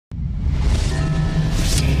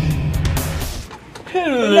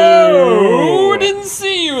Hello! Didn't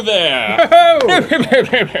see you there!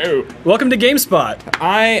 Welcome to GameSpot.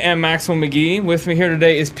 I am Maxwell McGee. With me here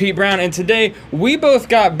today is Pete Brown, and today we both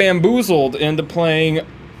got bamboozled into playing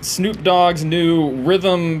Snoop Dogg's new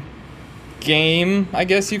rhythm game, I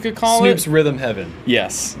guess you could call Snoop's Rhythm Heaven.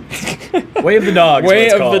 Yes. Way of the Dog. Way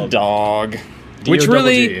of the Dog. Which D-O-double-G.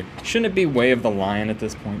 really, shouldn't it be Way of the Lion at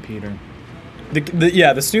this point, Peter?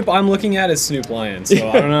 The Snoop I'm looking at is Snoop Lion, so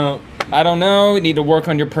I don't know. I don't know. You need to work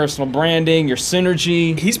on your personal branding, your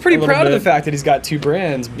synergy. He's pretty proud of the fact that he's got two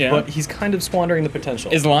brands, but he's kind of squandering the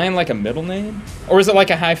potential. Is Lion like a middle name? Or is it like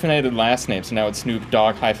a hyphenated last name, so now it's Snoop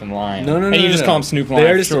Dogg -Lion? No. And you just call him Snoop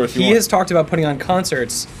Lion, sure, if you want. He has talked about putting on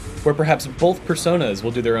concerts where perhaps both personas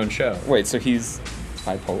will do their own show. Wait, so he's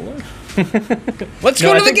bipolar? Let's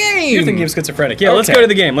go to the game! You're thinking of schizophrenic. Yeah, okay. Let's go to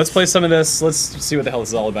the game. Let's play some of this. Let's see what the hell this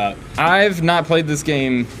is all about. I've not played this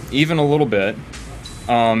game even a little bit.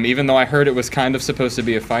 Even though I heard it was kind of supposed to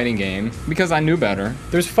be a fighting game, because I knew better.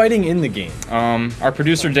 There's fighting in the game. Our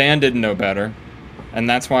producer Dan didn't know better, and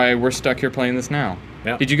that's why we're stuck here playing this now.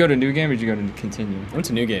 Yep. Did you go to New Game, or did you go to Continue? I went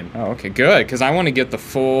to New Game. Oh, okay, good, because I want to get the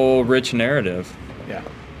full, rich narrative. Yeah.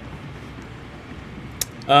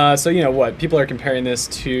 So, you know what? People are comparing this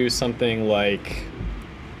to something like...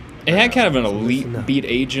 It had kind of an elite beat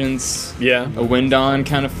agents, a Wind-On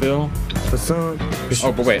kind of feel. For some,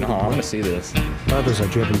 oh, but wait, hold on, I want to see this. Others are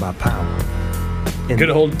driven by power. And good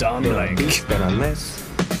old dominate. That are less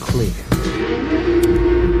clear.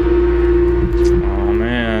 Oh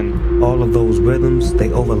man. All of those rhythms, they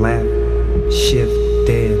overlap, shift,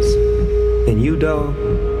 dance. And you, dog,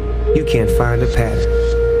 you can't find a pattern,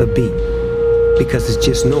 a beat. Because it's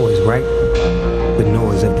just noise, right? The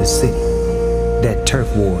noise of the city. That turf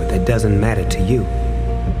war that doesn't matter to you.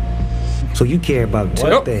 So you care about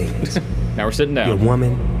two things. Now we're sitting down. Your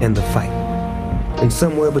woman and the fight. And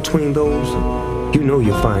somewhere between those, you know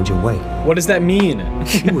you'll find your way. What does that mean?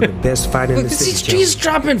 You were the best fighter in the city. He's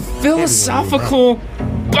dropping philosophical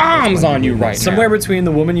bombs on you right now. Somewhere between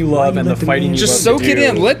the woman you love and the fighting you love. Just soak it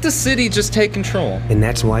in. Let the city just take control. And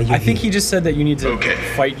that's why you. I think he just said that you need to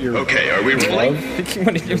fight your. Okay, are we rolling? I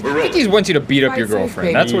think he wants you to beat up your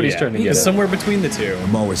girlfriend. That's what he's trying to get at. Somewhere between the two.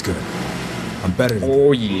 I'm always good. I'm better than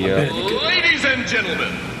Oh yeah. Ladies and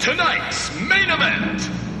gentlemen, tonight's main event.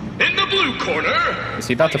 In the blue corner. Is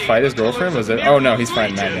he about to fight his girlfriend? Was it? Oh no, he's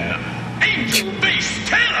fighting that guy. Angel Face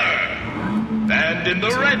Taylor. And in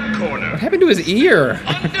the red corner. What happened to his ear?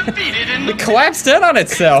 Undefeated in the It collapsed in on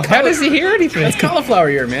itself. How does he hear anything? That's cauliflower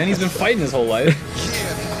ear, man. He's been fighting his whole life.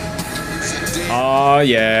 Oh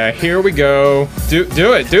yeah, here we go. Do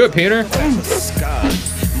it, Peter.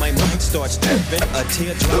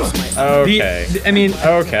 Okay.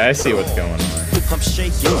 Okay, I see what's going on.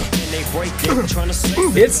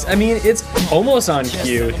 It's almost on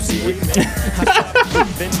cue with the beat.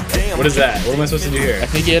 What is that? What am I supposed to do here? I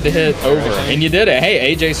think you had to hit over, and you did it.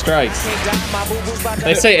 Hey, AJ strikes.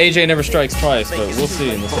 They say AJ never strikes twice, but we'll see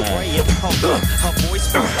in this match.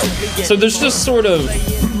 So there's just sort of,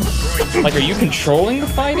 like, are you controlling the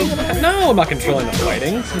fighting? No, I'm not controlling the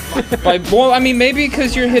fighting. Well, I mean, maybe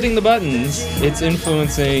because you're hitting the buttons, it's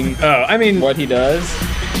influencing what he does.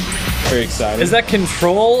 Very excited. Is that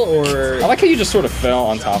control, or... I like how you just sort of fell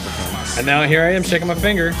on top of him. And now here I am shaking my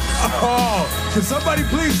finger. Oh, can somebody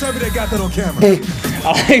please tell me they got that on camera?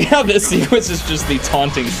 I like how this sequence is just the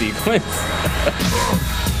taunting sequence.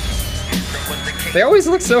 They always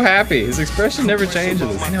look so happy. His expression never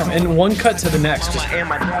changes. I know, and one cut to the next. Just...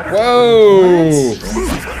 Whoa!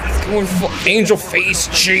 Going for angel face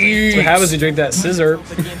cheese. What happens when you drink that scissor?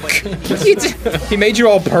 He made you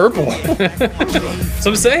all purple. That's what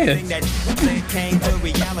I'm saying.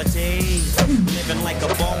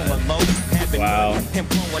 Wow.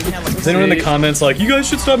 Is anyone in the comments like, you guys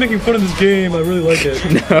should stop making fun of this game, I really like it?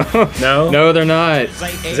 No? No, they're not.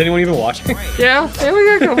 Is anyone even watching? Yeah, we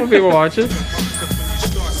got a couple people watching.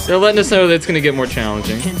 They're letting us know that it's going to get more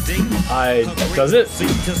challenging. Does it?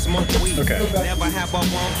 Okay.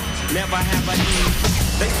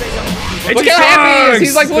 Look how happy he is!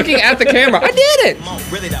 He's like looking at the camera. I did it!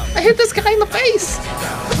 I hit this guy in the face!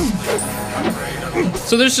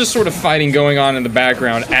 So there's just sort of fighting going on in the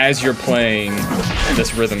background as you're playing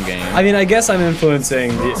this rhythm game. I mean, I guess I'm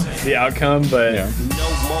influencing the outcome, but... Yeah.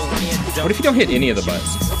 What if you don't hit any of the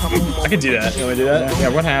buttons? I could do that. You want me to do that? Yeah,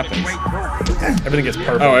 what happens? Everything gets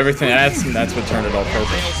purple. Oh, everything. That's what turned it all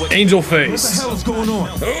purple. Angel face. What the hell is going on?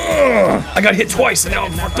 Ugh, I got hit twice and now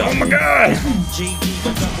I'm fucked up. Oh my god.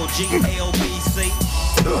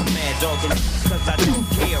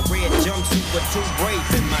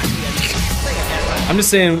 I'm just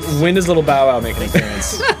saying, when does Little Bow Wow make an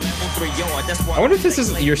appearance? I wonder if this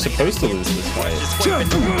is you're supposed to lose this fight.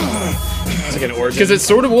 It's like an origin. Because it's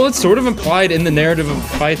sort of implied in the narrative of the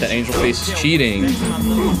fight that Angel Face is cheating,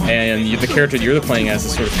 and the character you're playing as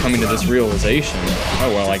is sort of coming to this realization.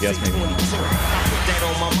 Oh well, I guess maybe.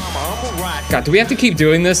 God, do we have to keep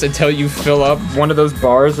doing this until you fill up one of those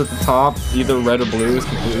bars at the top, either red or blue, is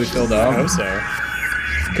completely filled up? I hope so.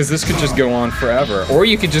 Because this could just go on forever, or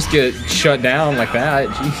you could just get shut down like that.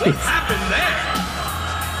 Jeez.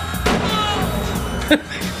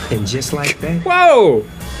 And just like that, Whoa!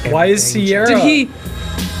 Why is Sierra? Did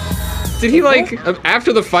he like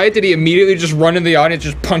after the fight? Did he immediately just run in the audience,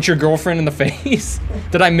 just punch your girlfriend in the face?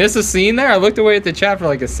 Did I miss a scene there? I looked away at the chat for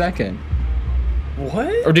like a second.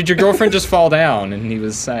 What? Or did your girlfriend just fall down and he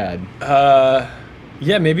was sad?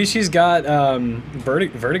 Yeah, maybe she's got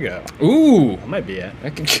vertigo. Ooh, That might be it.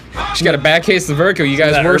 She got a bad case of vertigo. You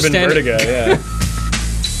guys That were urban standing. vertigo, yeah.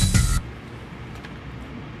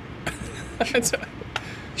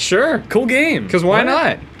 Sure, Cool game. because why What?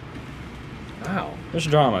 not? Wow. There's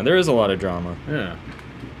drama. There is a lot of drama. Yeah.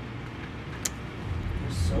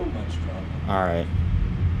 All right.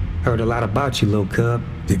 heard a lot about you, little cub.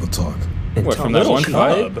 People talk. And What, talk from that shit. one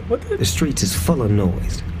fight? What the? The streets is full of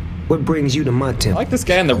noise. What brings you to my I temple? like this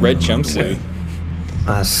guy in the red jumpsuit.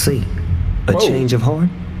 I see. A Whoa. change of heart?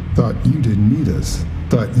 Thought you didn't need us.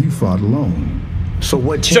 Thought you fought alone. So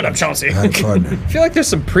what changed? Shut up, Chauncey. I had a partner. I feel like there's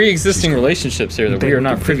some pre-existing relationships here that think we are we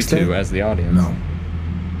not can privy fix that? to as the audience. No.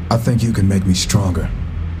 I think you can make me stronger.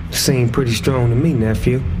 Seem pretty strong to me,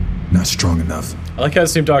 nephew. Not strong enough. I like how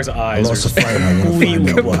Snoop Dogg's I eyes lost a are fight and I want to find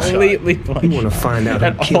out why. Completely You want to find out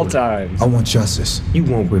at who killed all him. times. I want justice. You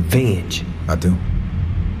want revenge. I do.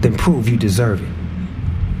 Then prove you deserve it.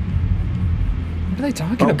 What are they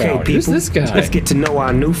talking Okay, about? people. Who's this guy? Let's get to know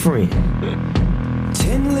our new friend.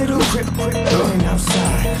 10 little crip running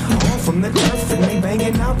outside. All from the turf and they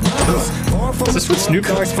banging out rhymes. Is this what Snoop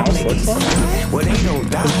Dogg's house looks like? Well, they don't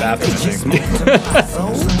die. bathroom, They just I think. multiply.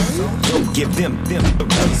 So don't give them the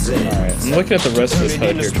reason. Alright, I'm looking at the rest of this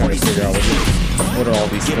HUD here trying to figure out what are all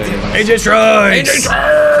these things. AJ Strikes!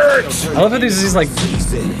 I love how there's these like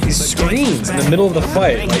these screens in the middle of the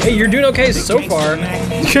fight. Like, hey, you're doing okay so far.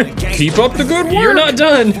 Keep up the good work! You're not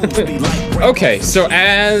done. Okay, so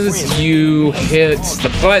as you hit the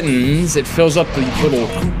buttons, it fills up the little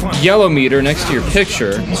yellow meter next to your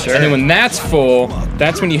picture. Sure. And then when that's full,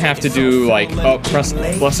 that's when you have to do like press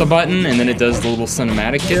plus a button, and then it does the little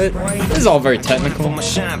cinematic hit. This is all very technical.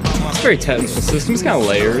 It's a very technical system. It's got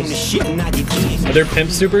layers. Are there pimp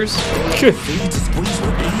supers?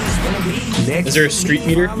 Is there a street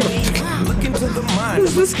meter? Who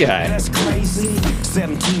is this guy?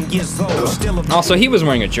 Also, he was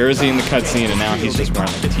wearing a jersey in the cutscene, and now he's just wearing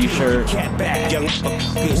a t-shirt.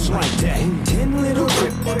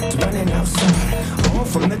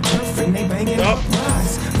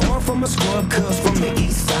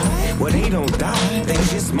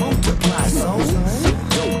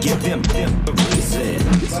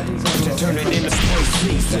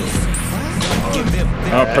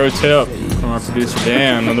 Oh, pro tip from our producer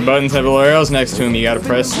Dan: when the buttons have little arrows next to them, you gotta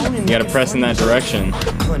press in that direction.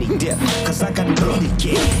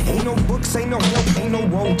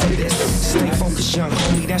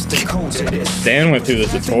 Dan went through the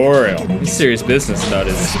tutorial. He's serious business about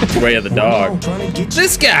his way of the dog.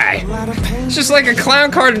 This guy! It's just like a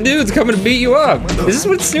clown car of dudes coming to beat you up. Is this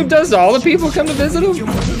what Snoop does to all the people who come to visit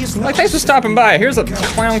him? Like, thanks for stopping by. Here's a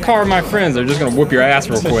clown car of my friends. They're just gonna whoop your ass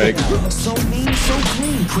real quick.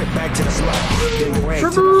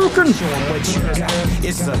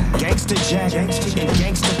 It's a gangster jack and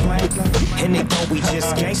gangster black, and they thought we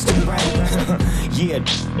just gangster rap. Yeah,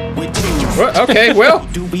 we take Well, okay, well,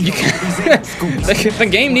 you the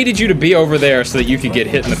game needed you to be over there so that you could get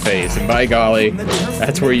hit in the face, and by golly,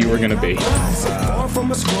 that's where you were gonna be. far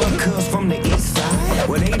from a scrub, cuz from the east side,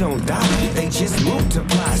 where they don't die, they just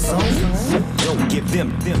multiply. So don't give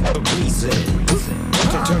them a reason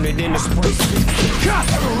to turn it into spray.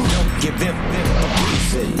 Don't give them a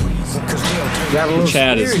reason.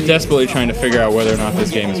 Chad is desperately trying to figure out whether or not this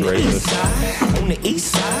game is racist. On the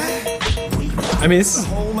east side, I mean, this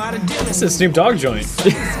is a Snoop Dogg joint.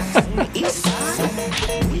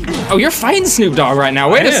 Oh, you're fighting Snoop Dogg right now.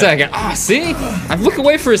 Wait a am. second. Ah, see? I look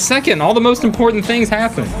away for a second, and all the most important things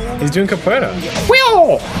happen. He's doing capoeira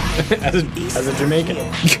Wheel! as a Jamaican.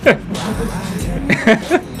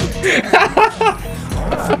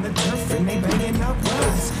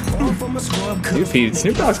 Dude, Pete,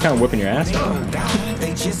 Snoop Dogg's kind of whipping your ass right now.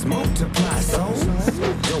 they just multiply. So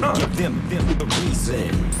You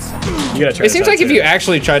gotta try It seems like if you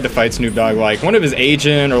actually tried to fight Snoop Dogg, like one of his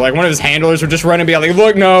agent or like one of his handlers would just run and be like,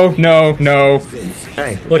 "Look, no, no, no,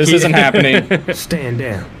 Hey, this isn't happening." stand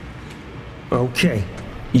down. Okay,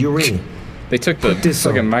 you're in. They took the this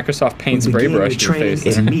fucking on. Microsoft Paint We spray begin brush the to your training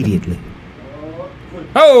face. immediately.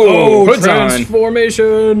 Oh, hood's on.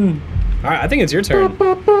 transformation. All right, I think it's your turn.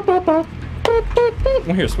 Well,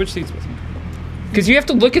 here, switch seats with me. Because you have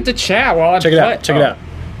to look at the chat while I Check it out. Check it out.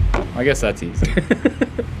 I guess that's easy.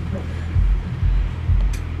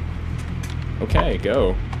 Okay,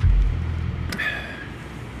 go.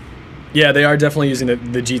 Yeah, they are definitely using the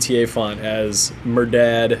GTA font as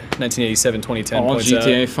Murdad 1987 2010. All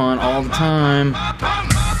GTA fun all the time.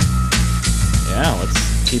 Yeah,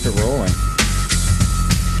 let's keep it rolling.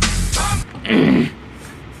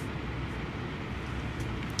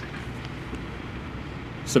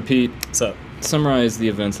 So Pete, What's up? summarize the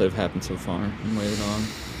events that have happened so far and lay it on.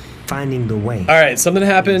 Finding the way. All right, something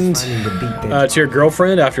happened Finding the beat that to your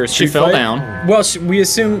girlfriend after a She street fell fight. down. Well, we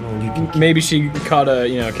assume maybe she caught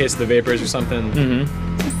a case of the vapors or something. Mm-hmm.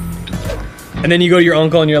 And then you go to your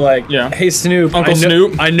uncle and you're like, Yeah. "Hey Snoop, Uncle I know,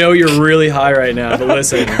 Snoop." I know you're really high right now, but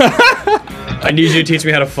listen, I need you to teach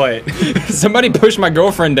me how to fight." Somebody pushed my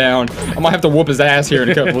girlfriend down. I'm gonna have to whoop his ass here in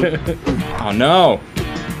a couple. Oh no!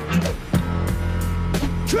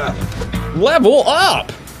 Level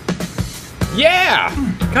up! Yeah!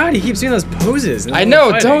 God, he keeps doing those poses. I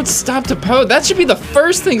know. Don't stop to pose. That should be the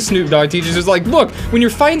first thing Snoop Dogg teaches. Is like, look, when you're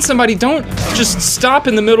fighting somebody, don't just stop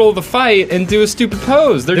in the middle of the fight and do a stupid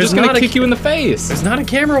pose. They're just gonna kick you in the face. There's not a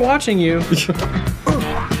camera watching you.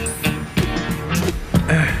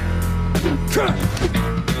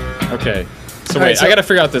 Okay. So All right, wait, so- I gotta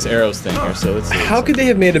figure out this arrows thing here. So let's see. How could they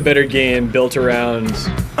have made a better game built around,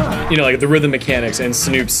 like the rhythm mechanics and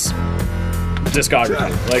Snoop's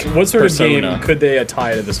discography? Like, what sort Persona. of game could they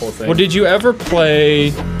tie to this whole thing? Well, did you ever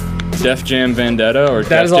play Def Jam Vendetta or That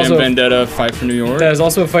Def is Jam also- Vendetta Fight for New York? That is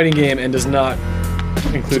also a fighting game and does not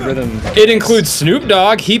include rhythm. It includes Snoop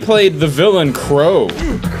Dogg. He played the villain Crow,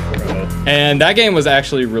 and that game was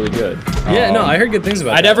actually really good. Yeah, no, I heard good things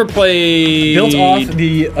about it. I never played. Built off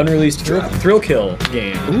the unreleased Thrill Kill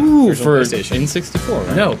game. Ooh, Original for PlayStation. N64.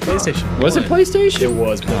 Right? No, PlayStation. Was it PlayStation? It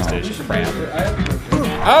was PlayStation.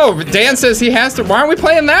 Oh, Dan says he has to. Why aren't we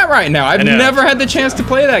playing that right now? I've know. never had the chance to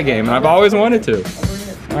play that game, and I've always wanted to.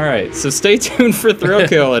 All right, so stay tuned for Thrill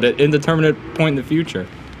Kill at an indeterminate point in the future.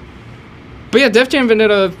 But yeah, Def Jam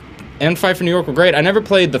Vendetta and Fight for New York were great. I never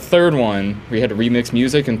played the third one where you had to remix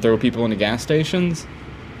music and throw people into gas stations.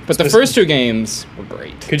 But the first two games were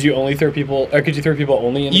great. Could you only throw people, or could you throw people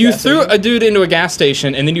only in? You threw a dude into a gas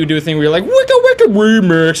station, and then you would do a thing where you're like, wicka wicka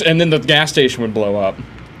remix, and then the gas station would blow up.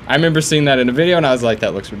 I remember seeing that in a video, and I was like,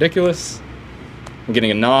 that looks ridiculous. I'm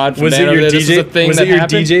getting a nod from Was Dan it over your there. This is a DJ? thing Was that it your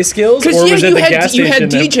happened. DJ skills, or Because was yeah, it you the had gas you had station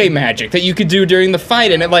that- DJ magic that you could do during the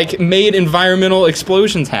fight, and it like made environmental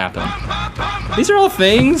explosions happen. These are all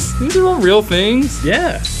things. These are all real things.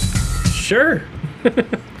 Yeah, sure.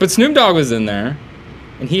 But Snoop Dogg was in there,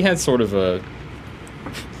 and he had sort of a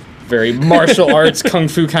very martial arts kung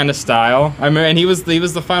fu kind of style. I mean, and he was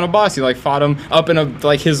the final boss. He like fought him up in a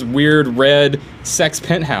like his weird red sex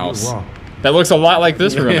penthouse. Wow. That looks a lot like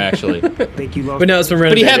this room actually. Think you lost But now it's been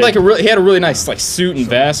But he renovated. had like he had a really nice like suit and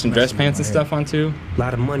vest and dress pants and stuff on too. a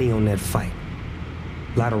lot of money on that fight.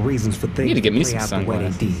 A lot of reasons for things need to get me play some out the way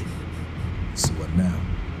they sunglasses. did. So what now?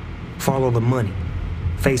 Follow the money.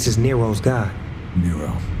 Faces Nero's God.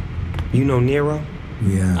 Nero. You know Nero?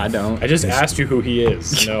 Yeah. I don't. I just asked you who he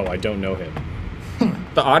is. No, I don't know him.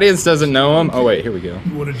 The audience doesn't know him. Oh wait, here we go.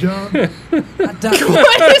 You want a job?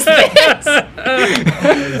 What is this?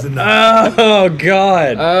 Oh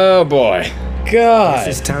God. Oh boy. God.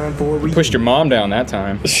 It's time for a reunion. Pushed your mom down that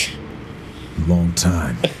time. Long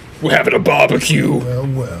time. We're having a barbecue.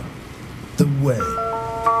 Well. The way.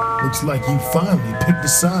 Looks like you finally picked a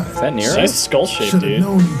side. Is that Nero? Nice skull shape, Should have dude.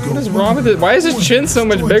 known you'd go. What is wrong with it? Why is his chin so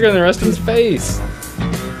much bigger than the rest of his face?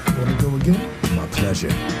 Want to go again? My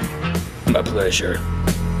pleasure. My pleasure.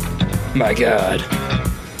 My God.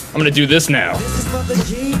 I'm gonna do this now.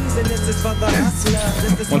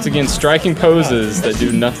 Once again, striking poses that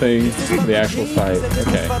do nothing for the actual fight.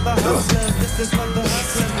 Okay.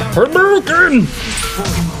 Hadouken!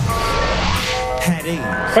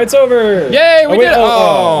 Fight's over. Yay, we wait, did it!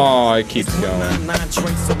 Oh, it keeps going.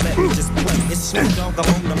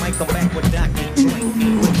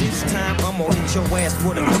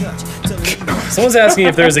 Someone's asking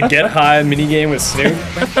if there's a Get High minigame with Snoop.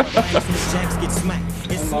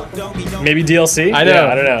 Maybe DLC? I know. Yeah,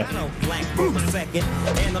 I don't know.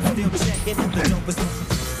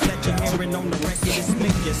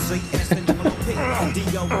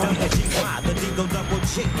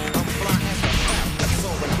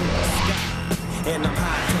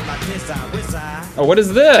 Oh, what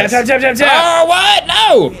is this? Tap, tap, tap, tap, tap. Oh, what?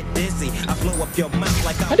 No!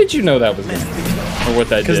 How did you know that was going to be? Or what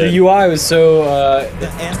that did? Because the UI was so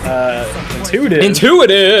intuitive.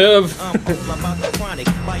 Intuitive!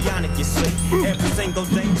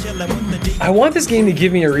 I want this game to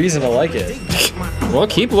give me a reason to like it. Well,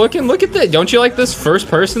 keep looking. Look at that. Don't you like this first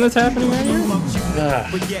person that's happening right here?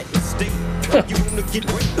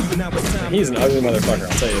 He's an ugly motherfucker,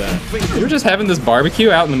 I'll tell you that. You were just having this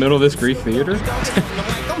barbecue out in the middle of this Greek theater?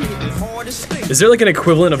 Is there like an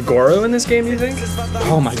equivalent of Goro in this game, you think?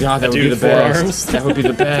 Oh my god, that would be the best. That would be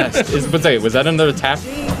the best. But wait, was that another tap?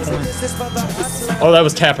 Oh, that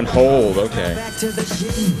was tap and hold. Okay.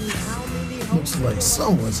 Looks like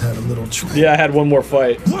someone's had a little trip. Yeah, I had one more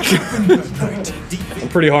fight. I'm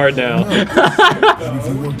pretty hard now. If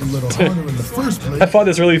you worked a little harder in the first place. I fought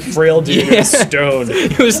this really frail dude who was stoned.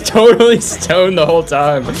 He was totally stoned the whole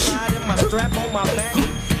time.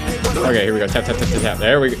 Okay, here we go. Tap, tap, tap, tap, tap.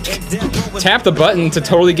 There we go. Tap the button to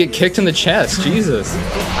totally get kicked in the chest. Jesus.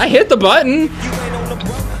 I hit the button.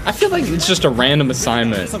 I feel like it's just a random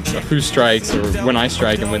assignment of who strikes or when I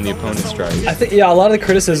strike and when the opponent strikes. I think, yeah, a lot of the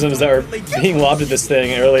criticisms that were being lobbed at this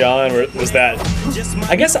thing early on was that,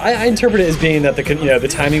 I guess I interpret it as being that the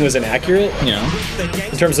timing was inaccurate. Yeah.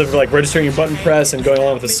 In terms of like registering your button press and going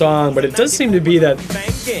along with the song, but it does seem to be that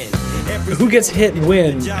who gets hit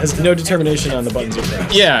when has no determination on the buttons you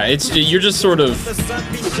press. Yeah, you're just sort of,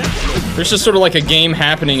 there's just sort of like a game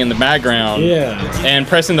happening in the background. Yeah. And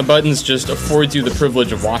pressing the buttons just affords you the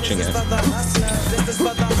privilege of watching it.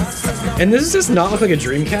 And does this not look like a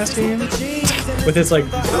Dreamcast game? With its like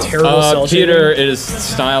terrible cell shading? Peter, it is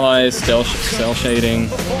stylized cell shading.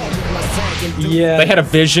 Yeah. They had a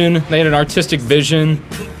vision. They had an artistic vision.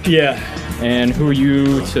 Yeah. And who are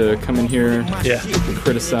you to come in here and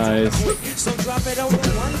criticize?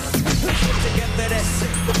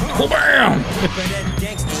 Oh, bam!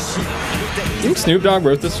 You think Snoop Dogg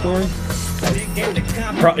wrote this story?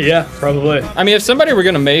 Yeah, probably. I mean, if somebody were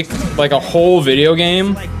gonna make like a whole video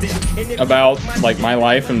game about like my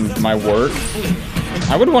life and my work,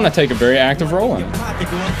 I would want to take a very active role in it,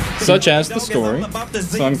 such as the story.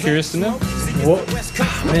 So I'm curious to know.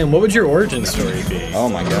 What would your origin story be? Oh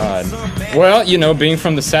my god. Well, you know, being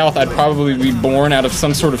from the South, I'd probably be born out of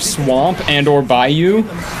some sort of swamp and or bayou.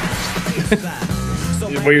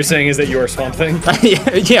 What you're saying is that you're a Swamp Thing?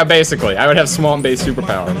 Yeah, basically. I would have swamp-based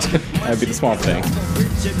superpowers. That'd be the Swamp Thing.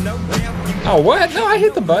 Oh, what? No, I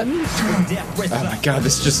hit the button. Oh my god,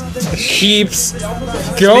 this just keeps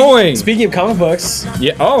going. Speaking of comic books.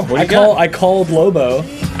 Yeah. Oh, what do you got? I called Lobo.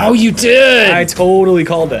 Oh, you did! I totally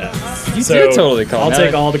called that. You did totally call I'll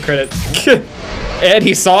take all the credit. Ed,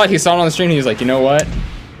 he saw it on the stream, he was like, you know what?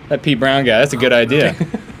 That Pete Brown guy, that's a good idea.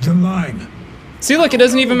 You're lying. See, look, it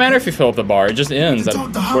doesn't even matter if you fill up the bar. It just ends at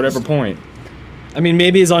whatever point. I mean,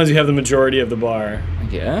 maybe as long as you have the majority of the bar. I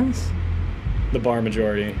guess. The bar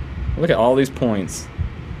majority. Look at all these points.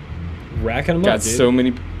 Racking them up, Got dude. so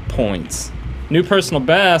many points. New personal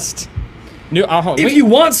best. New. If you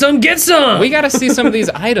want some, get some! We gotta see some of these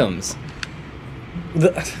items.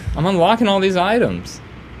 I'm unlocking all these items.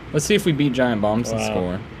 Let's see if we beat Giant Bombs to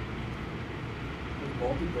score.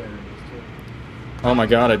 Oh my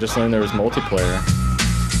god, I just learned there was multiplayer.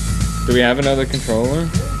 Do we have another controller?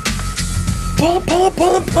 Pump, pump,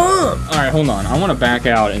 pump, pump! Alright, hold on. I want to back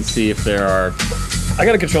out and see if there are... I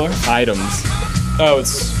got a controller. Items. Oh,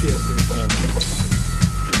 it's...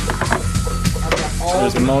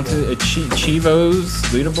 There's Chivos,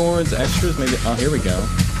 leaderboards, extras, maybe... Oh, here we go.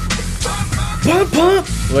 Pump, pump!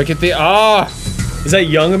 Look at the... Is that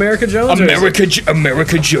young America Jones?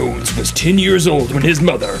 America Jones was 10 years old when his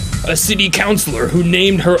mother, a city councilor who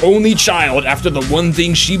named her only child after the one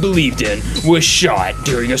thing she believed in, was shot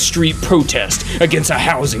during a street protest against a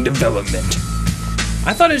housing development.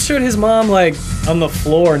 I thought it showed his mom, like, on the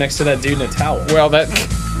floor next to that dude in a towel. Well, that...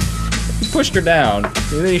 He pushed her down, and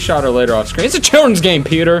then he shot her later off screen. It's a children's game,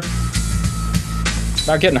 Peter!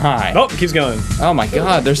 About getting high. Oh, it keeps going. Oh my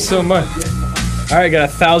god, there's so much. Alright, got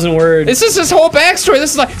 1,000 words. This is his whole backstory.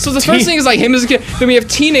 This is like, so the first thing is like him as a kid. Then we have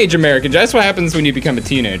teenage American. That's what happens when you become a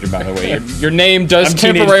teenager, by the way. Your name does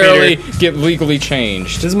temporarily get legally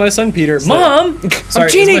changed. This is my son, Peter. Mom! Sorry, I'm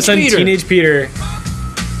teenage this is my son, Peter. Teenage Peter.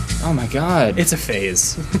 Oh my god. It's a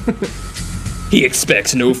phase. He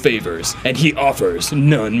expects no favors, and he offers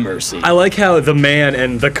none mercy. I like how the man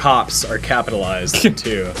and the cops are capitalized,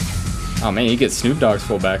 too. Oh man, you get Snoop Dogg's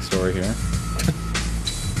full backstory here.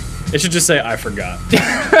 It should just say, I forgot.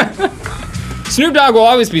 Snoop Dogg will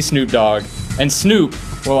always be Snoop Dogg, and Snoop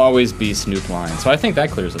will always be Snoop line. So I think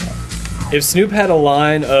that clears it up. If Snoop had a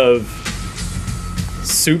line of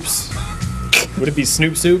soups, would it be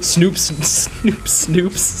Snoop soup?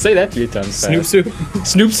 Snoops. Say that 3 times fast. Snoop soup?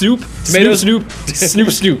 Snoop soup. Tomato Snoop.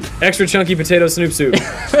 Snoop. Extra chunky potato Snoop soup.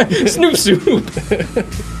 Snoop soup.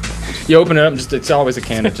 You open it up, and it's always a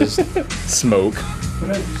can of just smoke.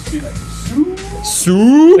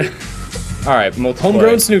 Soup. All right, multiplayer.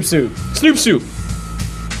 Homegrown Snoop soup. Snoop soup.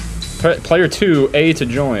 Player 2, A to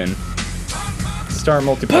join. Start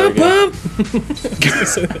multiplayer.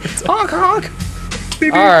 Honk honk. All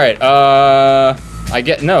right. I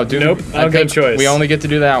get no, dude. Nope. I don't got a choice. We only get to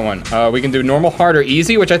do that one. We can do normal, hard, or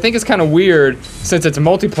easy, which I think is kind of weird since it's a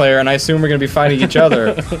multiplayer, and I assume we're gonna be fighting each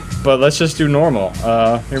other. But let's just do normal.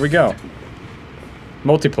 Here we go.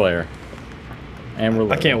 Multiplayer. And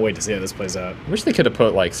we're. I can't wait to see how this plays out. Wish they could have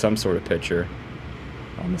put like some sort of picture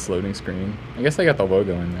on this loading screen. I guess they got the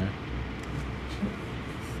logo in there.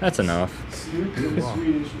 That's enough.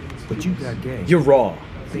 But you got game. You're raw.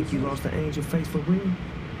 Think you lost the angel face for real?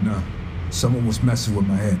 No. Someone was messing with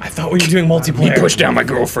my head. I thought we were doing multiplayer. He pushed down my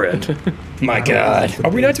girlfriend. My God. Are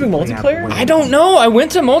we not doing multiplayer? I don't know. I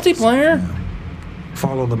went to multiplayer.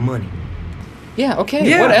 Follow the money. Yeah. Okay.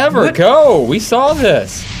 Yeah, whatever. what? Go. We saw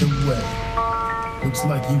this. The way. Looks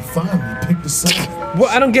like you finally picked a side.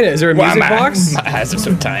 What? I don't get it. Is there a music box? My eyes are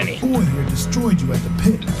so tiny. Boy here destroyed you at the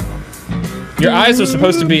pit. Your eyes are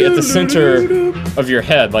supposed to be at the center of your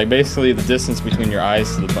head. Like basically the distance between your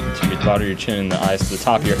eyes to the bottom of your chin and the eyes to the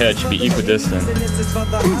top of your head should be equidistant.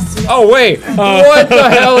 Oh wait, what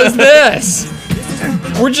the hell is this?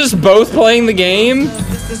 We're just both playing the game?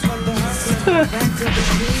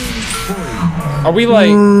 Are we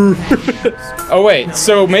like... Oh wait,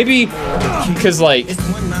 so maybe... Because like...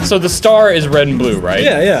 So the star is red and blue, right?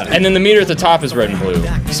 Yeah, yeah. And then the meter at the top is red and blue.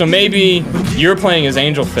 So maybe you're playing as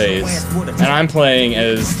Angel Face, and I'm playing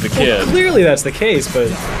as the kid. Clearly that's the case, but...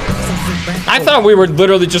 I thought we were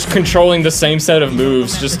literally just controlling the same set of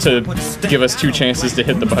moves just to give us 2 chances to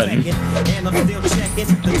hit the button.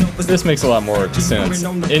 This makes a lot more sense.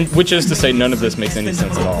 Which is to say, none of this makes any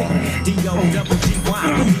sense at all.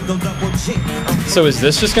 So is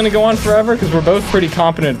this just going to go on forever? Because we're both pretty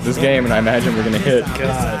competent at this game, and I imagine we're going to hit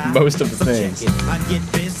most of the things.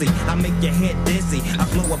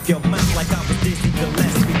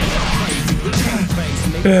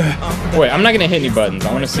 Wait, I'm not going to hit any buttons.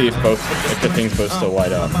 I want to see if the things both still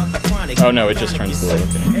light up. Oh no, it just turns blue.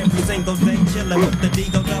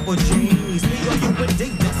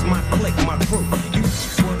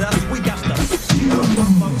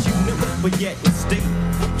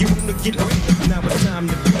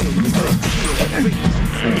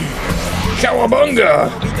 Cowabunga!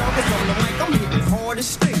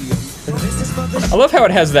 I love how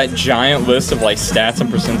it has that giant list of like stats and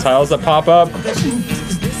percentiles that pop up,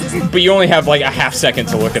 but you only have like a half second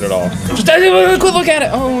to look at it all. Just take a quick look at it.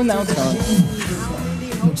 Oh, now it's gone.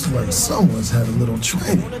 Looks like someone's had a little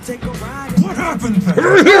training. What happened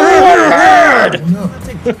there? I don't know.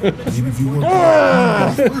 Maybe if you were in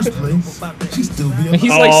the first place, she'd still be alive.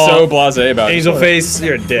 He's like so blasé about it. Angel Face,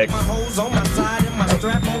 you're a dick.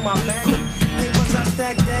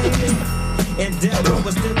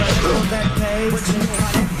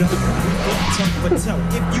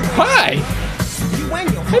 Hi!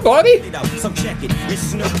 Hey, Bobby! So check it. It's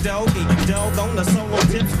Snoop Dogg on the solo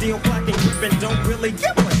tip, still clocking, gripping, don't really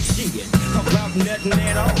give a shit about nothing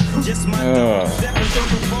at all. Just my dog stepping through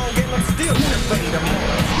the fog, and I'm still fade them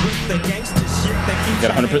all with the gangster shit that keeps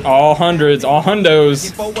Got 100%, all hundreds, all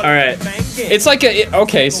hundos. All right. It's like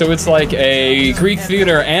okay, so it's like a Greek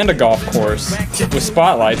theater and a golf course with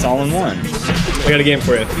spotlights all in one. I got a game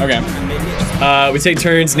for you. Okay. We take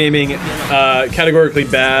turns naming categorically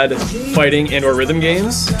bad fighting and/or rhythm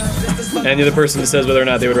games, and the other person says whether or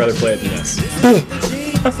not they would rather play it than this.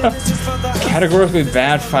 Categorically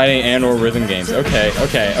bad fighting and/or rhythm games. Okay.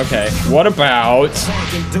 What about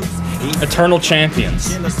Eternal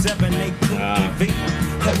Champions?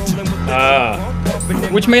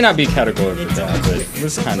 Which may not be categorically bad, but it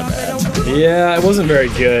was kind of bad. Yeah, it wasn't very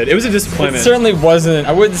good. It was a It disappointment. certainly wasn't.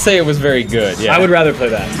 I wouldn't say it was very good. Yeah. I would rather play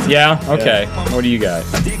that. Yeah. Okay. What do you got?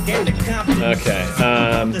 Okay.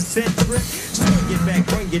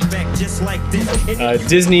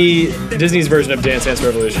 Disney's version of Dance Dance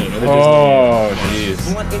Revolution. or the Oh,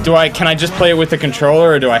 jeez. Can I just play it with the controller,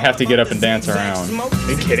 or do I have to get up and dance around? Disney.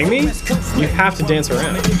 Are you kidding me? You have to dance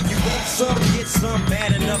around.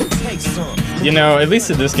 You know, at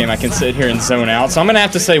least in this game, I can sit here and zone out. So I'm gonna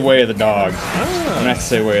have to say Way of the Dog. I'm gonna have to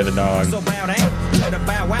say Way of the Dog.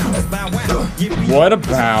 What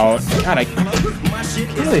about? God, I can't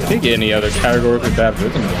really think of any other categorically bad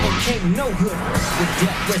rhythm games.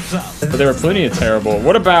 But there were plenty of terrible.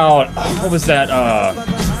 What about, what was that,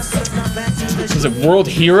 was it World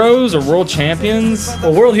Heroes or World Champions?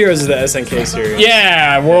 Well, World Heroes is the SNK series.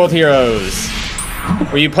 Yeah, World Heroes.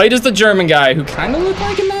 Where you played as the German guy who kind of looked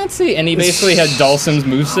like a Nazi, and he basically had Dhalsim's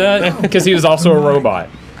moveset, because he was also a robot.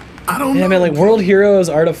 I don't Yeah, know. man, like World Heroes,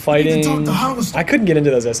 Art of Fighting. talk to Hollister. I couldn't get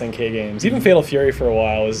into those SNK games. Even Fatal Fury for a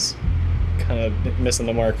while was kind of missing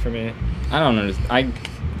the mark for me. I don't know.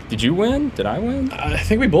 Did you win? Did I win? I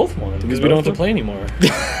think we both won because we don't have to play anymore.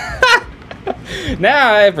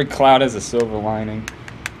 Now every cloud has a silver lining.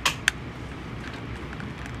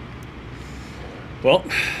 Well,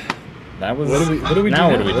 That was. what do we now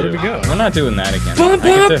do? what do we Where do? do we go? We're not doing that again. Bump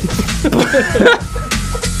I up! get to-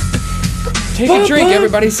 Take a drink,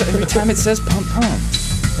 everybody. Every time it says pump pump.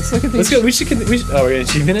 Let's look at these. Let's go. We should. Oh, we're gonna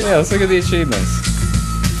achievement it. Yeah, let's look at the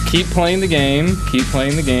achievements. Keep playing the game. Keep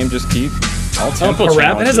playing the game. Just keep all Oh, tempo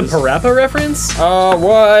Parappa. It has a challenges. Parappa reference.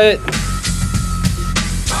 What?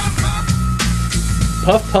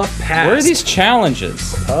 Puff Puff Pass. Where are these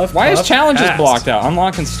challenges? Puff, Why is puff, challenges passed. blocked out?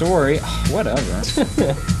 Unlocking story. Whatever.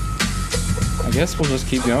 I guess we'll just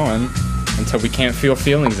keep going until we can't feel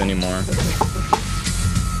feelings anymore.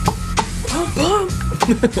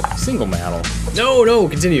 Single battle. No,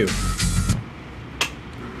 continue.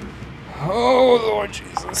 Oh Lord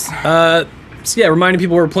Jesus. So yeah, reminding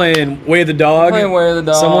people we're playing Way of the Dog. Playing Way of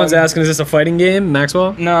the Dog. Someone's asking, is this a fighting game,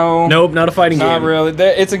 Maxwell? No. Nope, not a fighting Not game. really.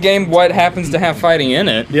 It's a game what happens to have fighting in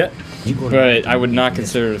it. Yeah. But I would not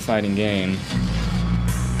consider it a fighting game.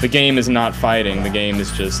 The game is not fighting. The game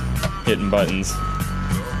is just hitting buttons.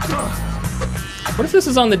 What if this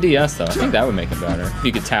is on the DS though? I think that would make it better. If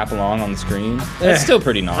you could tap along on the screen. That's still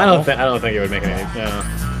pretty novel. I don't think it would make any. No.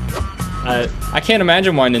 I can't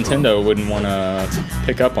imagine why Nintendo wouldn't want to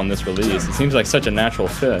pick up on this release. It seems like such a natural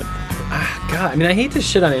fit. God, I mean, I hate to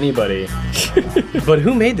shit on anybody, but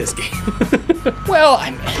who made this game? Well,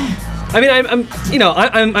 I'm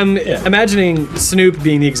imagining Snoop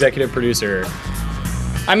being the executive producer.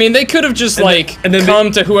 I mean, they could have just and then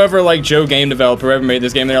come to whoever Joe Game Developer whoever made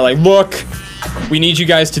this game. They're like, look, we need you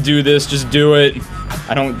guys to do this. Just do it.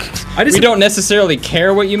 We don't necessarily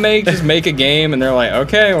care what you make. Just make a game, and they're like,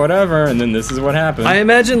 okay, whatever. And then this is what happened. I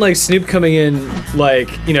imagine Snoop coming in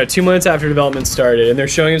 2 months after development started, and they're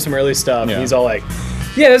showing him some early stuff, Yeah. and he's all like,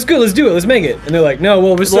 "Yeah, that's good. Let's do it. Let's make it." And they're like, "No,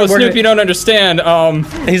 well, we're still working." Snoop, you don't understand. And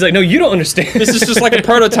he's like, "No, you don't understand. This is just like a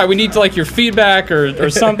prototype. We need your feedback or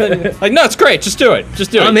something. No, it's great. Just do it.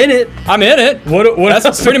 Just do it. I'm in it. I'm in it. What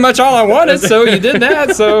That's pretty much all I wanted. So you did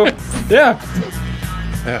that. So yeah.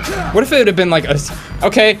 What if it had been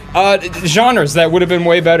genres that would have been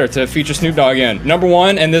way better to feature Snoop Dogg in? Number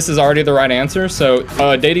one, and this is already the right answer. So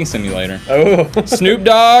dating simulator. Oh. Snoop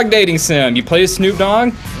Dogg dating sim. You play as Snoop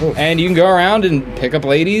Dogg, and you can go around and pick up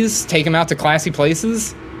ladies, take them out to classy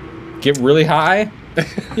places, get really high.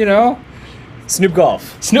 Snoop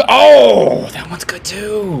Golf. Oh, that one's good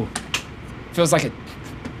too. Feels like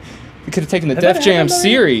we could have taken the Def Jam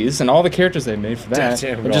series and all the characters they made for that, Def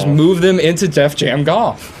Jam and just Golf. move them into Def Jam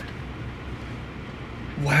Golf.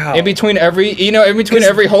 Wow. In between every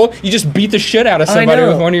hole, you just beat the shit out of somebody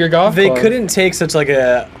with one of your golf They clubs. couldn't take such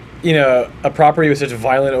a property with such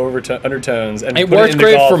violent undertones and It put worked into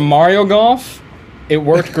great golf. for Mario Golf. It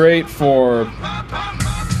worked great for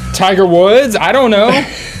Tiger Woods. I don't know.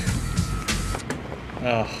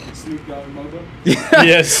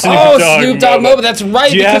 Yes. Snoop Dogg MOBA. That's right,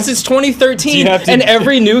 Do you because have- it's 2013, do you have to- and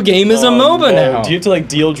every new game is a MOBA now. Do you have to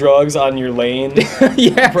deal drugs on your lane?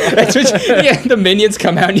 Yeah, the minions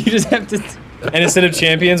come out and you just have to. And instead of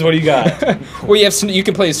champions, what do you got? Well, you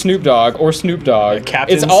can play as Snoop Dogg or Snoop Dogg.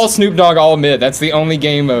 Captains? It's all Snoop Dogg, all mid. That's the only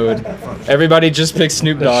game mode. Everybody just picks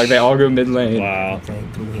Snoop Dogg. They all go mid lane. Wow. Thing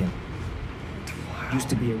through him. Used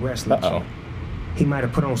to be a wrestler. Uh-oh. He might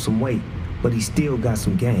have put on some weight, but he still got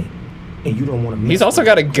some game. And you don't want to. He's also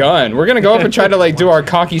got a gun. We're gonna go up and try to do our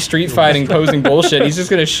cocky street fighting posing bullshit. He's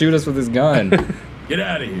just gonna shoot us with his gun. Get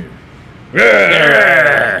out of here.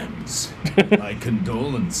 My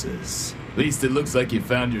condolences. At least it looks like you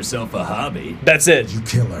found yourself a hobby. That's it. You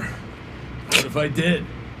kill her. What if I did?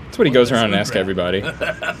 That's what he goes around and asks everybody.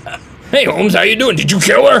 Hey Holmes, how you doing? Did you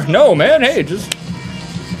kill her? No, man. Hey, just.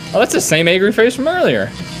 Oh, that's the same angry face from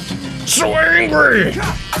earlier. So angry.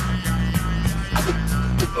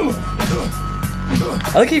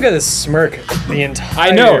 I like how you got this smirk the entire.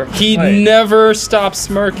 I know. He fight. never stops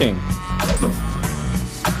smirking.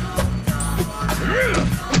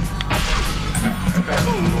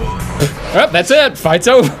 Oh, that's it. Fight's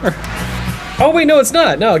over. Oh wait, no, it's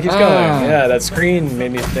not. No, it keeps going. Ah. Yeah, that screen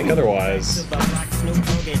made me think otherwise.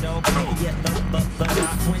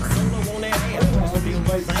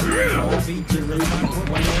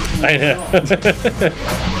 I know.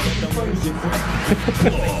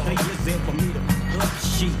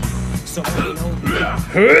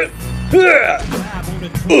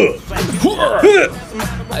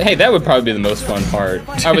 Hey, that would probably be the most fun part.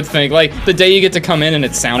 I would think, like, the day you get to come in and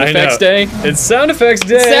it's sound effects day. It's sound effects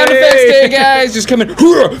day. Sound effects day, guys. Just come in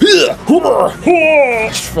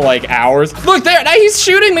for like hours. Look there, now he's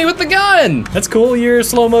shooting me with the gun. That's cool. You're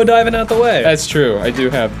slow-mo diving out the way. That's true. I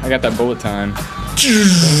got that bullet time.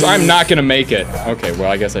 I'm not gonna make it. Okay,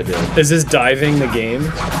 well, I guess I did. Is this diving the game?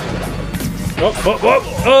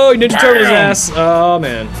 Oh, Ninja Turtle's ass. Oh,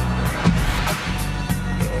 man.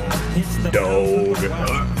 Dog.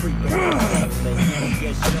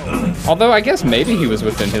 Although I guess maybe he was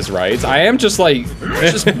within his rights. I am just like,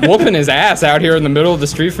 just whooping his ass out here in the middle of the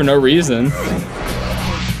street for no reason.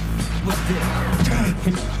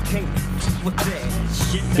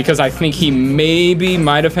 Because I think he maybe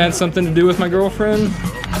might have had something to do with my girlfriend.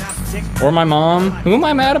 Or my mom. Who am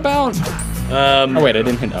I mad about? Oh wait, I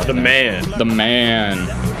didn't hit up. The man. The man.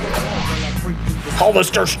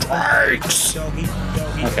 Hollister strikes!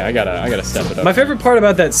 Okay, I gotta step it up. My favorite part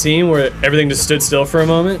about that scene where everything just stood still for a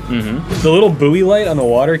moment, the little buoy light on the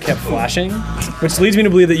water kept flashing, which leads me to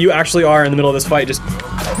believe that you actually are in the middle of this fight just...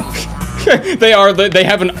 They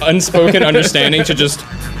have an unspoken understanding to just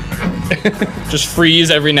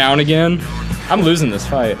freeze every now and again. I'm losing this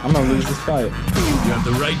fight. I'm gonna lose this fight. You have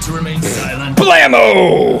the right to remain silent.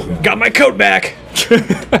 Blammo! Got my coat back!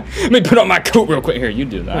 Let me put on my coat real quick. Here, you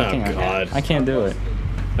do that. Oh, God. I can't do it.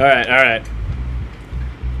 Alright.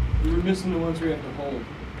 You were missing the ones where you have to hold.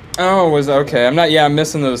 Oh, okay. I'm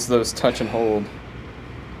missing those touch and hold.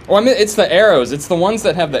 Oh, I mean, it's the arrows. It's the ones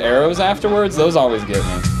that have the arrows afterwards. Those always get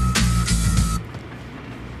me.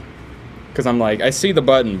 Because I'm like, I see the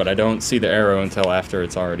button, but I don't see the arrow until after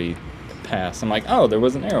it's already passed. I'm like, oh, there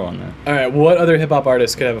was an arrow on that. Alright, what other hip-hop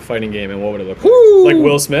artist could have a fighting game, and what would it look like? Woo! Like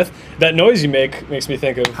Will Smith? That noise you make makes me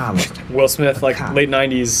think of Will Smith, like late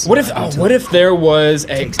 90s. What if there was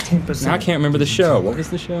a... Now I can't remember the show. What was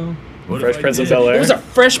the show? Fresh Prince of Bel-Air? It was a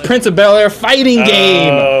Fresh Prince of Bel-Air fighting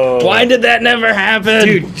game! Why did that never happen?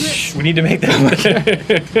 Dude, we need to make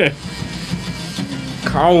that.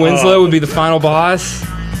 Carl Winslow would be the final boss.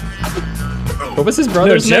 What was his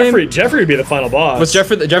brother's name? Jeffrey would be the final boss. Was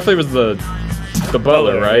Jeffrey was the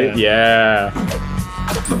butler, right? Yeah.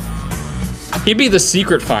 He'd be the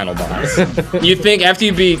secret final boss. You think after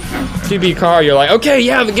you beat Carl, you're like, okay,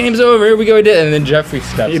 yeah, the game's over, here we go, and then Jeffrey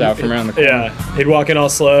steps out from around the corner. Yeah, he'd walk in all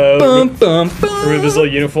slow, remove his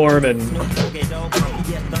little uniform, and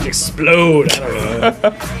explode. I don't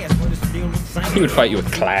know. He would fight you with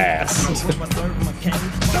class.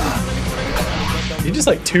 You just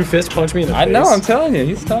like two fist punch me in the face. I know, I'm telling you,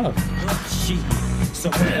 he's tough.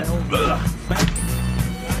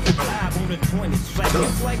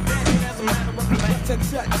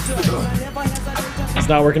 It's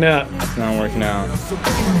not working out. It's not working out.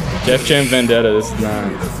 Jeff Jam Vendetta, this is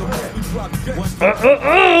not.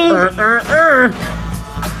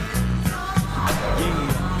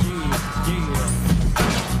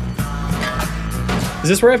 Is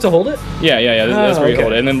this where I have to hold it? Yeah. That's where you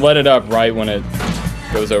hold it, and then let it up right when it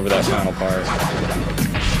goes over that final part.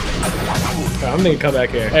 I'm gonna come back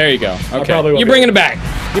here. There you go. Okay, probably won't you're be bringing it back.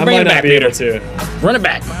 You're bringing it back, Peter. Run it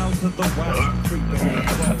back.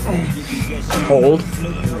 Hold.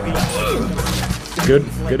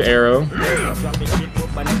 Good arrow.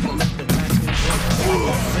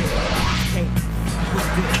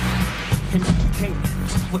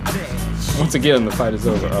 Once again, the fight is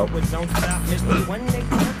over. Oh.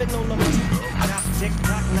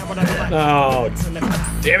 Oh,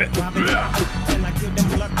 damn it.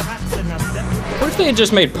 What if they had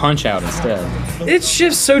just made Punch Out instead? It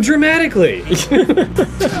shifts so dramatically.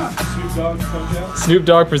 Snoop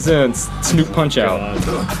Dogg presents Snoop Punch Out.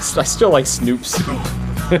 I still like Snoop Soup.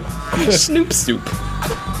 Snoop Soup.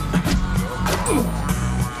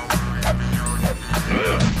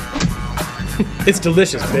 It's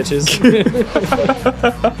delicious, bitches.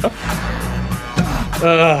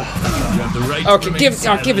 Okay, give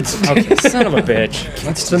it. Okay, son of a bitch.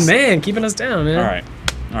 It's the man keeping us down, man.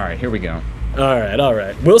 All right, here we go. All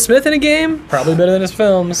right. Will Smith in a game? Probably better than his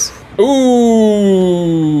films.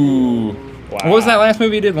 Ooh. Wow. What was that last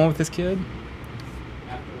movie you did? One with this kid?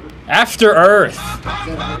 After Earth.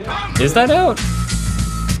 Is that out?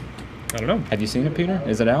 I don't know. Have you seen it, Peter?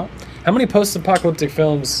 Is it out? How many post-apocalyptic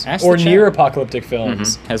films Ask or the chat. near-apocalyptic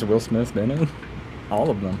films? Has Will Smith been in? All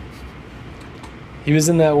of them. He was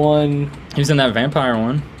in that one. He was in that vampire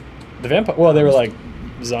one. The vampire. Well, they were like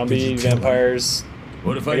zombie vampires.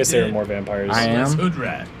 What if I guess they were more vampires. I am. Hood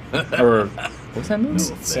rat. Or What's that movie?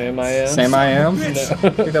 Sam I Am. Sam I Am? I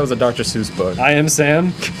think that was a Dr. Seuss book. I Am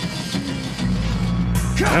Sam.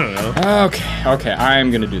 I don't know. Okay, I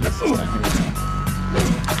am gonna do this time.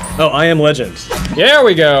 Oh, I Am Legend. There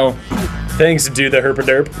we go. Thanks, do the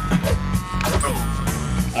herpaderp.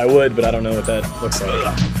 I would, but I don't know what that looks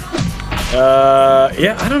like.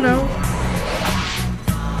 Yeah, I don't know.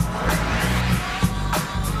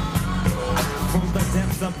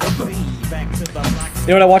 You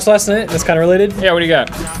know what I watched last night? That's kind of related. Yeah, what do you got?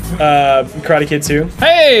 Karate Kid 2.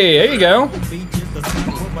 Hey, there you go.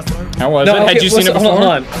 How was it? Had you seen it before? Hold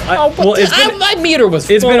on. My meter was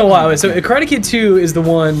It's been a while. So Karate Kid 2 is the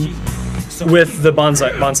one with the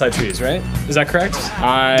bonsai trees, right? Is that correct?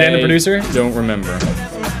 Dan, the producer? Don't remember.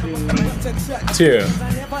 2.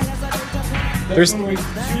 There's...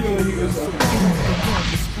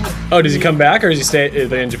 Oh, does he come back or does he stay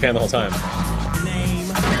in Japan the whole time?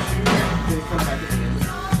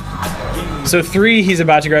 So 3, he's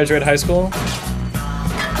about to graduate high school?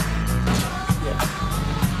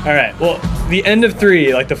 All right, well, the end of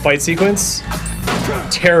 3, like the fight sequence,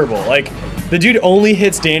 terrible. Like, the dude only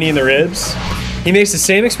hits Danny in the ribs. He makes the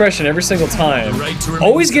same expression every single time.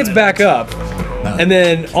 Always gets back up. And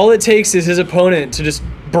then all it takes is his opponent to just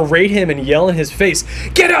berate him and yell in his face,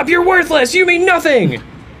 "Get up, you're worthless, you mean nothing!"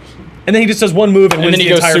 And then he just does one move and wins the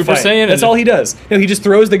entire Super fight. Saiyan That's all he does. No, he just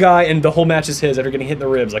throws the guy and the whole match is his after getting hit in the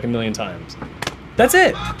ribs like a million times. That's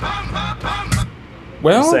it.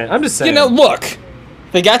 Well, I'm just saying. You know, look.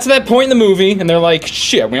 They got to that point in the movie and they're like,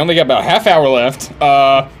 shit, we only got about half hour left.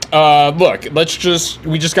 Look,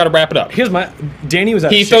 we just gotta wrap it up. Here's Danny was out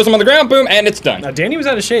of shape. He throws him on the ground, boom, and it's done. Now, Danny was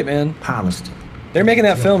out of shape, man. Polished. They're making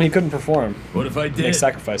that film, he couldn't perform. What if I did? Make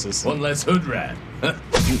sacrifices. One less hood rat.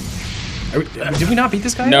 Did we not beat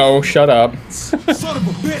this guy? No, shut up. Son of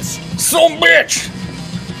a bitch! Son of a bitch!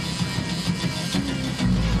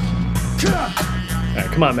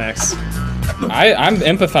 Alright, come on, Max. I'm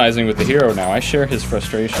empathizing with the hero now. I share his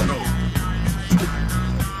frustration.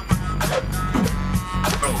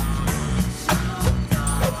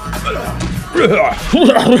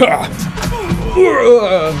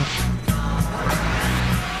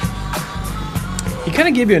 He kind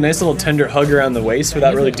of gave you a nice little tender hug around the waist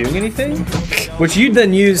without really doing anything, which you'd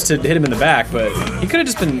then use to hit him in the back, but he could have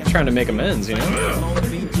just been trying to make amends, you know?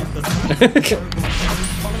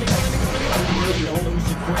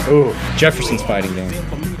 Ooh, Jefferson's fighting game.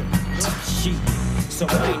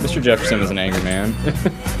 Mr. Jefferson was an angry man.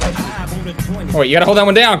 Oh, wait, you gotta hold that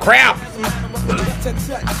one down. Crap!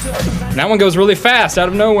 And that one goes really fast out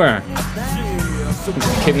of nowhere.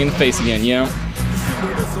 Kick me in the face again, you know?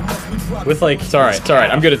 With like... It's alright,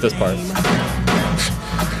 I'm good at this part.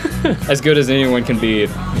 As good as anyone can be at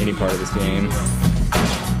any part of this game.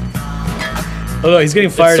 Although he's getting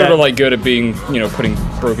fired It's sort of like good at being, you know, putting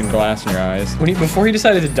broken glass in your eyes. Before he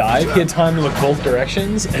decided to dive, he had time to look both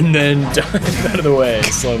directions and then dive out of the way.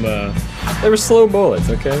 Slow-mo. They were slow bullets,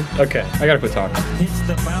 okay? Okay. I gotta quit talking.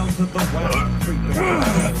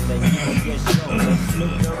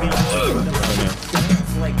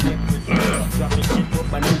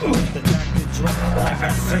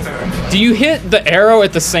 Do you hit the arrow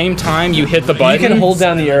at the same time you hit the button? You can hold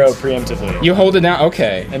down the arrow preemptively. You hold it down?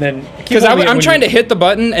 Okay. And then... Because I'm trying to hit the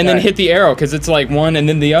button and then hit the arrow, because it's like one and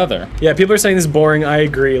then the other. Yeah, people are saying this is boring. I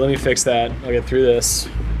agree. Let me fix that. I'll get through this.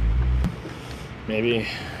 Maybe.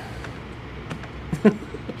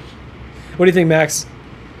 What do you think, Max?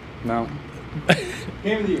 No.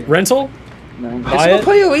 Game of the year. Rental? No. Buy Just it?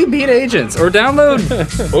 play Elite Beat Agents or download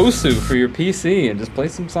Osu for your PC and just play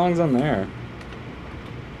some songs on there.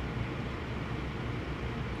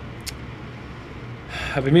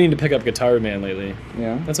 I've been meaning to pick up Guitar Man lately.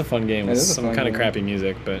 Yeah. That's a fun game with is a some fun kind of game. crappy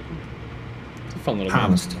music, but it's a fun little game.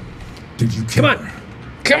 Polished. Did you Come kill on! her?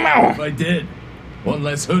 Come If on! I did, one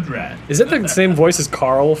less hood rat. Is it the same voice as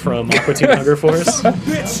Carl from Aqua Teen Hunger Force?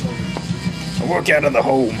 Bitch! I work out of the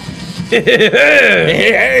home.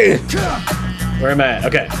 Where am I at?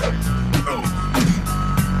 Okay.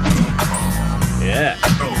 Yeah.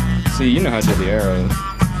 See, you know how to do the arrows.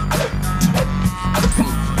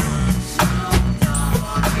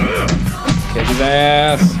 Kick his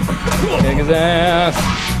ass. Kick his ass.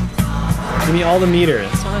 Give me all the meter.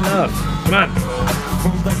 That's not enough. Come on.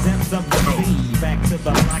 From the depths of the sea, back to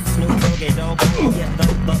the rock, Snoop Dogg, yeah, the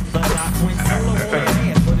doc went solo on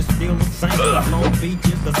ass, but it's still the same. Long Beach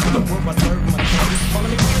is the spot where I serve my candies. Follow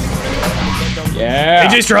me. Yeah.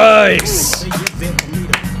 AJ Strikes!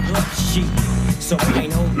 So I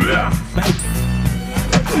ain't holding back.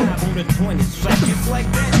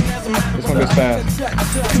 This one goes fast.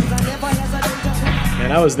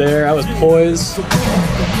 Man, I was there. I was poised.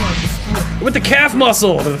 With the calf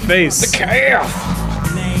muscle to the face. The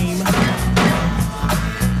calf. Name.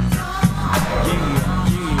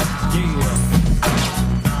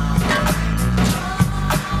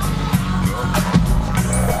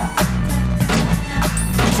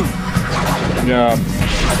 Yeah.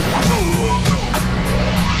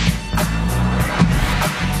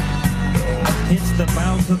 It's the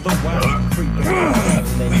bounce of the wild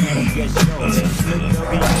creeper.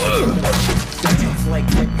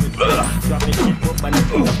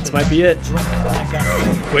 This might be it.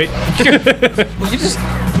 Wait. You just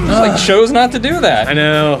like chose not to do that. I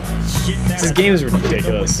know. This game is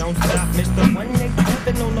ridiculous. Don't stop, Mr.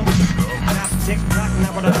 187 on the tick tock,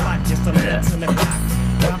 now what a lot, just a minute in the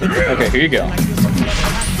clock. Okay, here you go.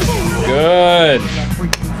 Good.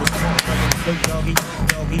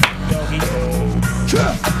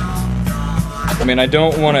 I mean, I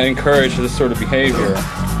don't want to encourage this sort of behavior.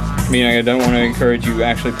 Meaning, I don't want to encourage you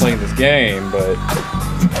actually playing this game, but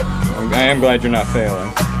I am glad you're not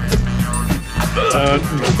failing.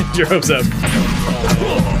 Your hopes up.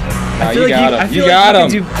 No, you got him. You got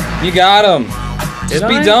him. You got him. Just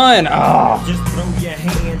be done. Oh. Just throw your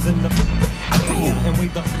hands in the and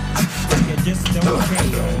wave the just don't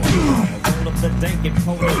care. Roll up the dank and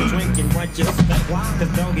pour a drink and watch your stuff. The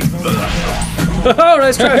doggies on the Oh,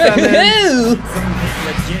 nice try, fat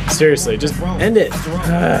man. Seriously, just end it.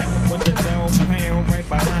 With the dog pound right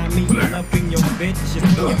behind me and up in your bitch.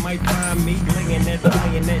 You might find me laying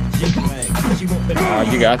that jig-lag. She won't be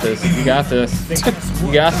You got this. You got this.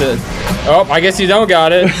 You got this. Oh, I guess you don't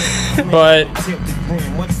got it. But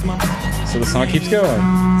so the song keeps going.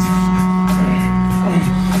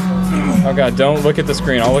 Oh god, don't look at the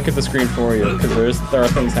screen. I'll look at the screen for you because there are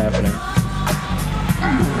things happening.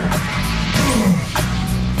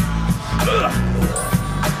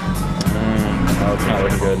 Oh, it's not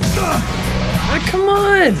looking good. Come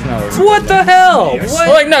on! What the hell? What?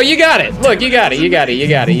 Look, no, you got it. Look, you got it. You got it. You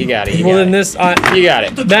got it. You got it. You Well, got then it. this, You got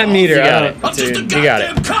it. that meter, You got I it. don't, I'm just a Dude, you got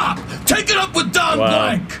goddamn it. cop. Take it up with Don Wow.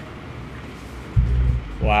 Blank.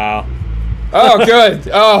 wow. Oh, good.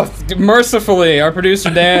 Oh, mercifully, our producer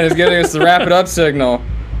Dan is giving us the wrap it up signal.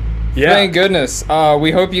 Yeah. Thank goodness.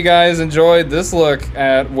 We hope you guys enjoyed this look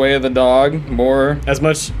at Way of the Dog more. As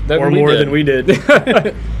much Than or we more did. than we did.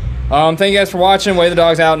 Thank you guys for watching. Way of the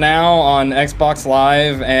Dog's out now on Xbox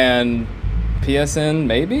Live and PSN,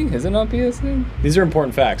 maybe? Is it on PSN? These are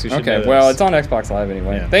important facts. You should know Okay, this. well, it's on Xbox Live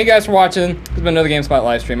anyway. Yeah. Thank you guys for watching. It's been another GameSpot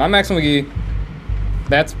live stream. I'm Maxwell McGee.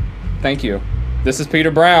 Thank you. This is Peter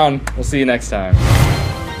Brown. We'll see you next time.